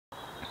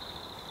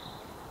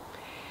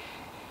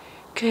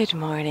Good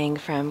morning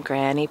from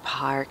Granny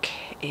Park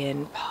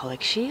in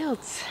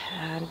Pollokshields,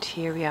 and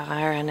here we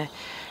are on a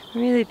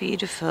really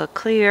beautiful,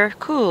 clear,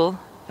 cool,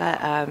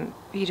 but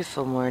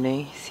beautiful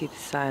morning. You see the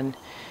sun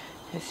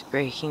is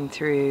breaking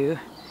through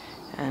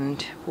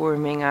and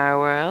warming our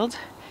world,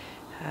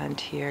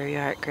 and here we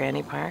are at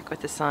Granny Park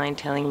with a sign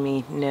telling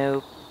me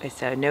no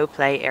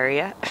play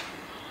area.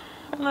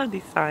 I love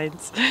these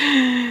signs.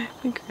 They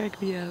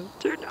crack me up.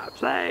 Do not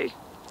play.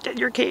 Get in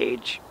your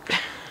cage.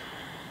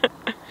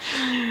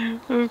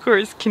 Of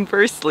course,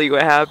 conversely,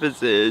 what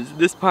happens is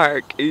this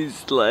park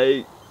is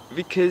like,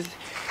 because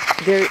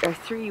there are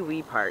three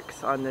wee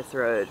parks on this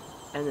road,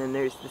 and then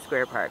there's the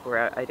square park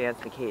where I dance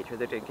in the cage, where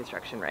they're doing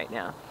construction right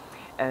now.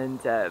 And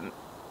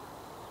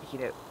you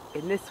know,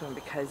 in this one,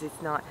 because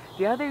it's not,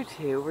 the other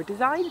two were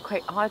designed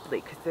quite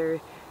oddly, because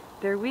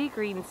they're wee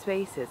green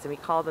spaces, and we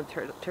call them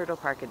Turtle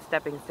Park and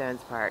Stepping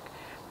Stones Park,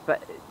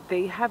 but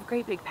they have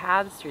great big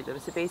paths through them.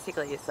 So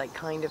basically, it's like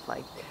kind of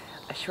like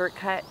a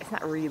shortcut. It's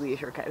not really a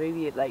shortcut.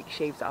 Maybe it like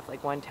shaves off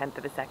like 1/10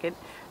 of a second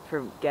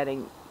from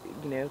getting,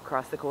 you know,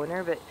 across the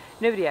corner, but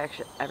nobody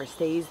actually ever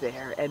stays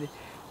there. And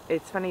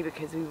it's funny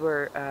because we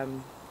were,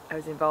 I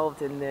was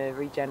involved in the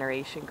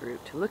regeneration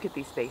group to look at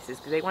these spaces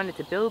because they wanted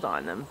to build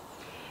on them.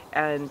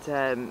 And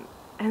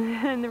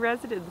then the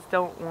residents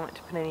don't want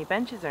to put any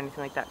benches or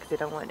anything like that because they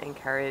don't want to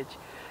encourage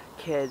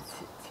kids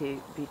to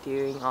be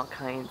doing all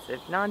kinds of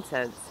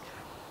nonsense.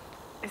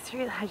 It's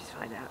really, I just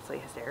find it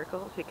absolutely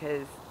hysterical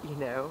because, you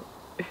know,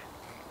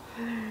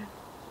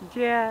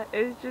 yeah,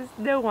 it's just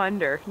no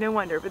wonder.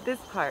 But this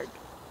park,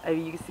 I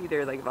mean, you can see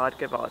there are like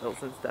vodka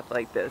bottles and stuff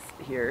like this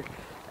here,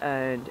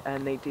 and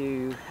they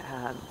do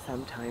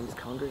sometimes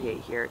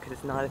congregate here because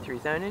it's not a through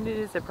zone and it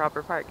is a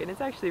proper park, and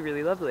it's actually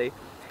really lovely.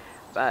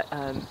 But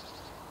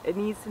it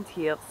needs some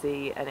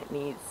TLC and it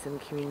needs some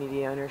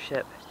community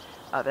ownership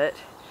of it.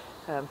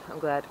 I'm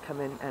glad to come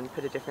in and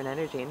put a different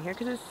energy in here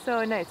because it's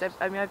so nice.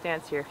 I mean, I've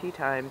danced here a few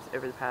times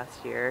over the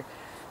past year,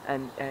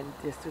 and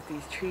just with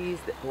these trees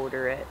that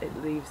border it,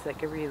 it leaves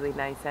like a really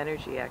nice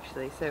energy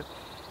actually. So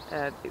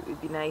it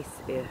would be nice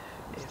if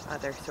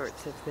other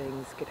sorts of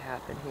things could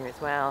happen here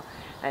as well,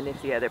 and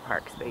if the other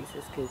park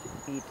spaces could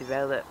be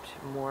developed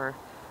more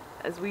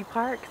as wee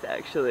parks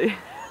actually.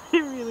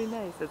 Really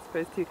nice as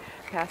opposed to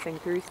passing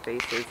through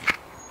spaces.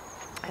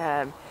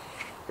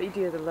 But you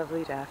do have the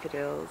lovely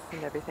daffodils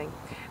and everything.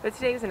 But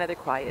today was another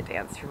quiet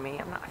dance for me.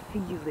 I'm not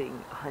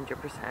feeling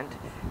 100%.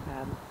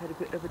 Had a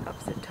bit of an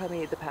upset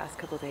tummy the past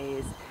couple of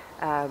days,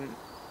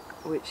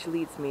 which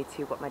leads me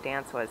to what my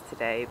dance was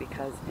today,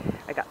 because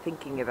I got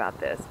thinking about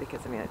this,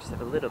 because I mean I just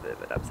have a little bit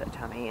of an upset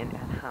tummy, and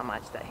how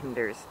much that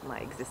hinders my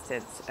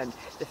existence, and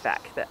the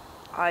fact that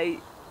I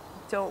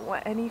don't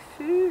want any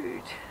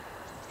food.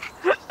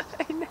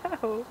 I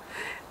know,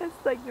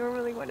 that's like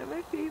normally one of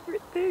my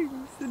favorite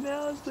things, and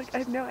now it's like I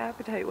have no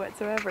appetite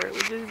whatsoever,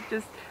 which is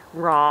just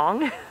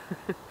wrong.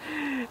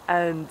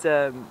 and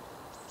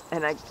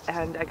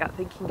I got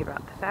thinking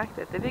about the fact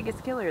that the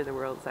biggest killer in the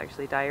world is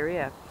actually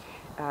diarrhea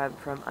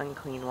from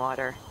unclean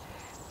water,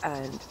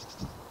 and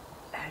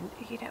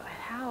you know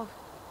how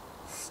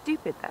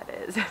stupid that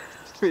is.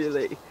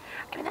 Really,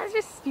 I mean, that's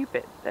just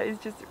stupid. That is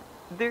just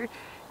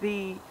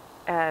the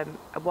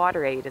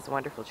WaterAid is a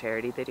wonderful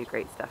charity. They do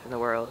great stuff in the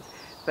world,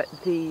 but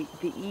the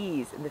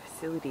ease and the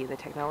facility and the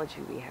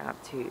technology we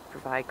have to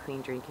provide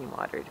clean drinking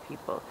water to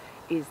people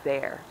is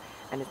there,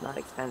 and it's not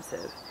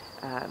expensive,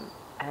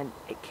 and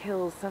it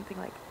kills something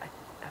like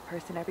a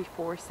person every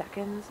 4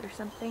 seconds or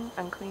something.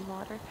 Unclean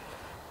water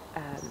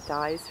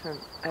dies from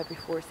every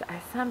 4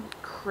 seconds. Some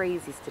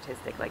crazy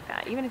statistic like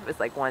that. Even if it was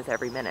like once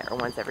every minute or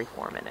once every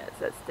 4 minutes,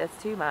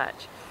 that's too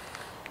much.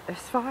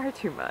 It's far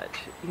too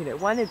much. You know,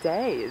 one a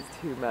day is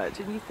too much.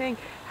 And you think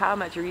how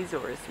much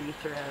resource we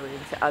throw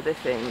into other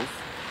things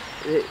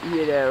that,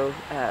 you know,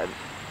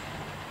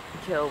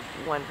 kill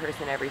one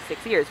person every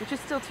 6 years, which is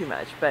still too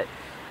much. But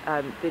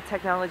the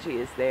technology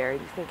is there,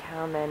 and you think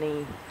how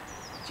many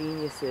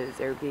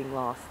geniuses are being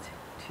lost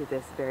to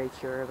this very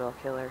curable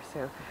killer.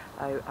 So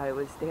I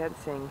was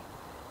dancing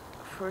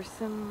for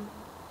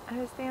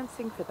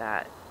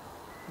that,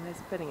 and I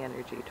was putting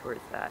energy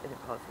towards that in a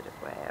positive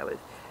way.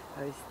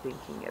 I was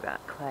thinking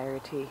about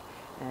clarity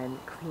and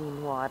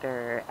clean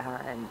water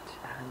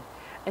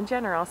and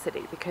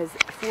generosity, because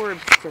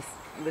Forbes just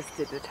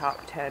listed the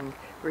top 10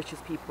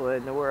 richest people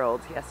in the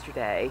world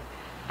yesterday,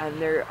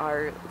 and there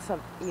are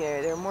some, you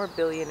know, there are more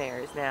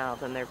billionaires now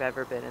than there have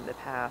ever been in the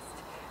past.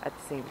 At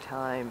the same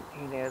time,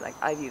 you know, like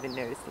I've even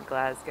noticed in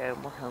Glasgow,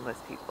 more homeless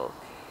people.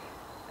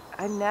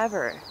 I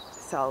never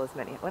saw as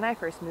many. When I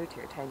first moved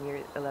here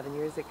 11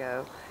 years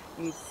ago,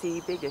 you'd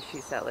see big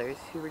issue sellers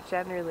who were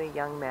generally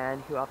young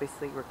men who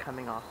obviously were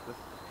coming off of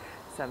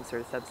some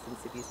sort of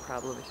substance abuse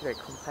problem, which is a very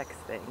complex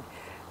thing.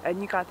 And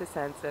you got the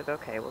sense of,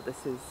 okay, well,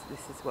 this is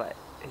what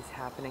is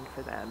happening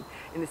for them.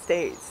 In the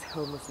States,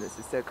 homelessness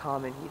is so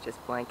common, you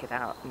just blank it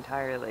out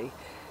entirely,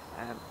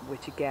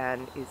 which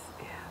again is,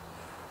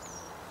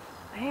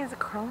 I think it's a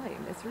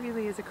crime. It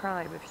really is a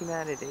crime of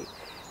humanity.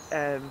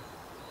 And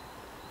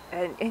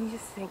you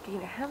just think, you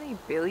know, how many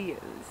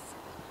billions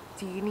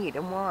do you need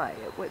and why?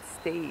 At what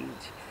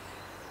stage?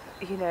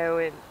 You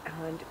know,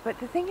 but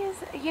the thing is,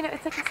 you know,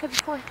 it's like I said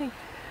before, I think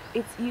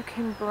you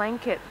can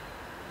blanket.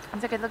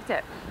 It's like I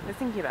was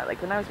thinking about,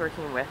 like, when I was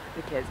working with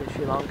the kids in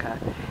Sri Lanka,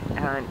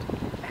 and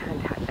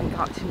I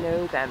got to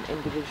know them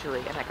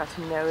individually, and I got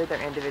to know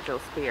their individual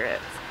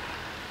spirits,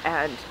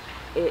 and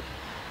it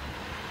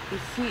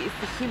it's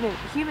the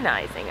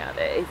humanizing of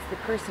it, it's the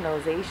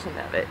personalization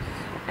of it,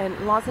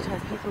 and lots of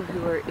times people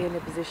who are in a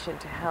position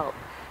to help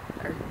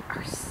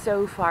are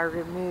so far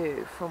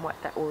removed from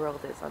what that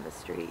world is on the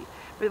street.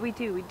 But we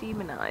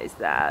demonize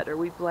that, or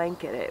we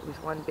blanket it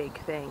with one big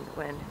thing,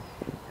 when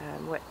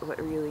what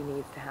really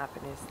needs to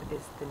happen is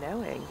the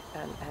knowing,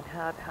 and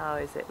how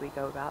is it we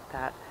go about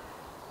that.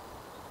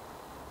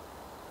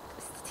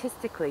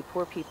 Statistically,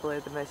 poor people are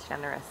the most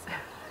generous.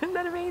 Isn't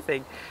that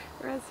amazing?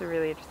 I read a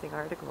really interesting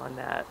article on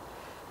that.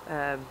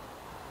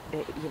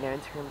 You know,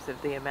 in terms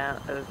of the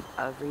amount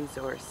of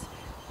resource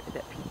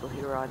that people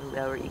who are on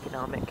lower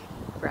economic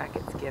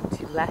brackets give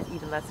to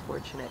even less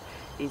fortunate,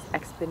 is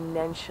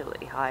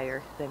exponentially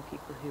higher than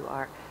people who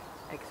are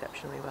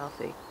exceptionally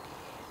wealthy,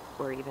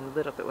 or even a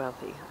little bit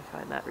wealthy. I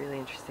find that really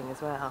interesting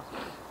as well.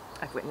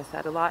 I've witnessed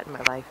that a lot in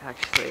my life,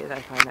 actually, and I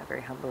find that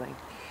very humbling.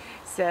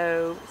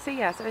 So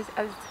yeah, so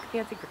I was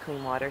dancing for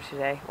clean water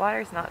today.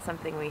 Water is not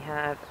something we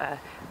have a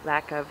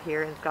lack of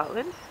here in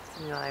Scotland.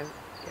 So, you know,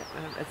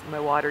 as my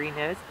watery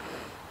nose,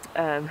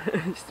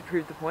 just to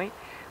prove the point.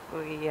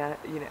 You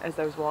know, as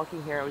I was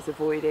walking here, I was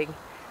avoiding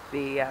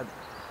the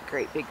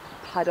great big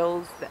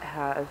puddles that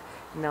have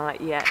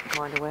not yet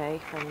gone away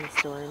from the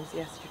storms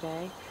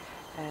yesterday,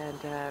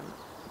 and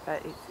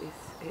but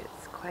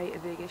it's quite a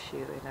big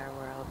issue in our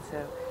world.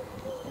 So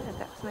yeah,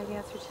 that was my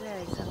dance for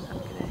today. So I'm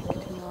going to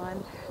continue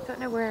on. Don't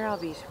know where I'll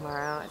be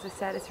tomorrow. As I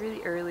said, it's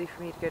really early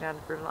for me to go down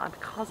to Vermont,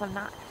 because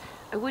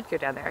I would go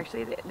down there.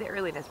 Actually, the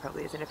earliness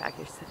probably isn't a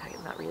factor. It's just that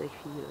I'm not really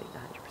feeling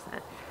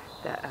 100%.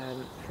 That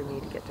for me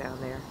to get down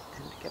there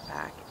and to get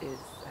back is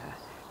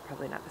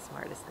probably not the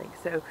smartest thing.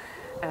 So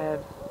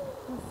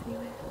we'll see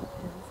what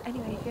happens.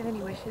 Anyway, if you have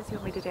any wishes you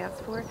want me to dance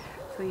for,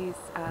 please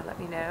let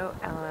me know.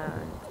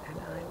 And